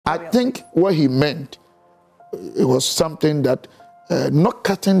I think what he meant, it was something that not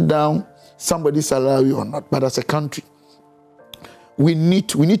cutting down somebody's salary or not, but as a country, we need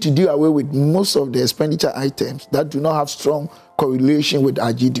to do away with most of the expenditure items that do not have strong correlation with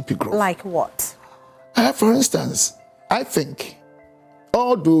our GDP growth. Like what? For instance, I think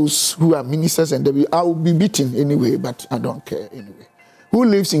all those who are ministers and I will be beaten anyway, but I don't care anyway. Who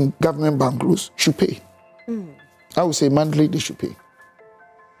lives in government bungalows should pay. I would say monthly they should pay.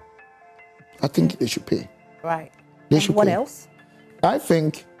 I think they should pay. Right. They and should what pay. else? I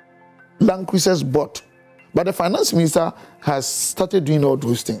think land cruisers bought. But the finance minister has started doing all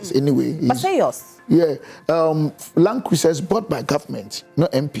those things anyway. But say yours. Yeah. Land cruisers bought by government,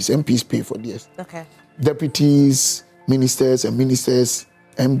 not MPs. MPs pay for this. Okay. Deputies, ministers,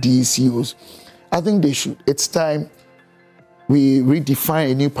 MDs, CEOs. I think they should. It's time we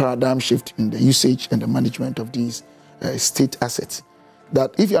redefine a new paradigm shift in the usage and the management of these state assets.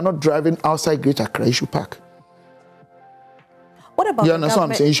 That if you're not driving outside Greater Accra, you should park. What about you understand what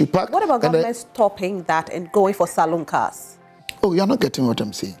I'm saying? You should park. What about government stopping that and going for saloon cars? Oh, you're not getting what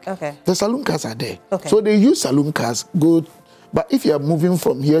I'm saying. Okay. The saloon cars are there. Okay. So they use saloon cars, good. But if you're moving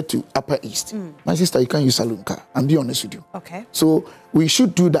from here to Upper East, my sister, you can't use saloon car. I'm being honest with you. Okay. So we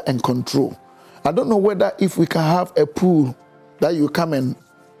should do that and control. I don't know whether if we can have a pool that you come and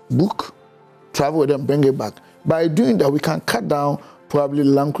book, travel with them, bring it back. By doing that, we can cut down probably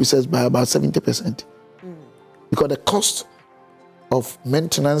land cruisers by about 70%. Because the cost of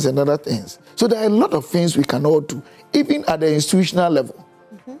maintenance and other things. So there are a lot of things we can all do, even at the institutional level.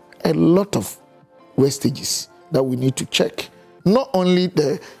 A lot of wastages that we need to check. Not only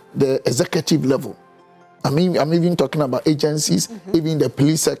the executive level. I'm even talking about agencies, even the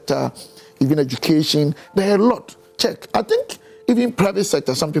police sector, even education. There are a lot. Check. I think even private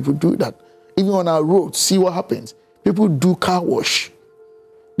sector, some people do that. Even on our roads, see what happens. People do car wash.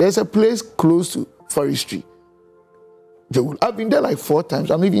 There's a place close to Forestry. I've been there like 4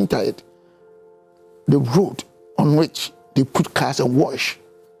 times. I'm even tired. The road on which they put cars and wash.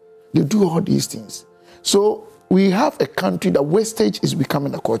 They do all these things. So we have a country that wastage is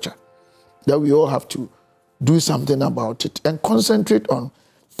becoming a culture. That we all have to do something about it and concentrate on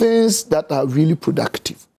things that are really productive.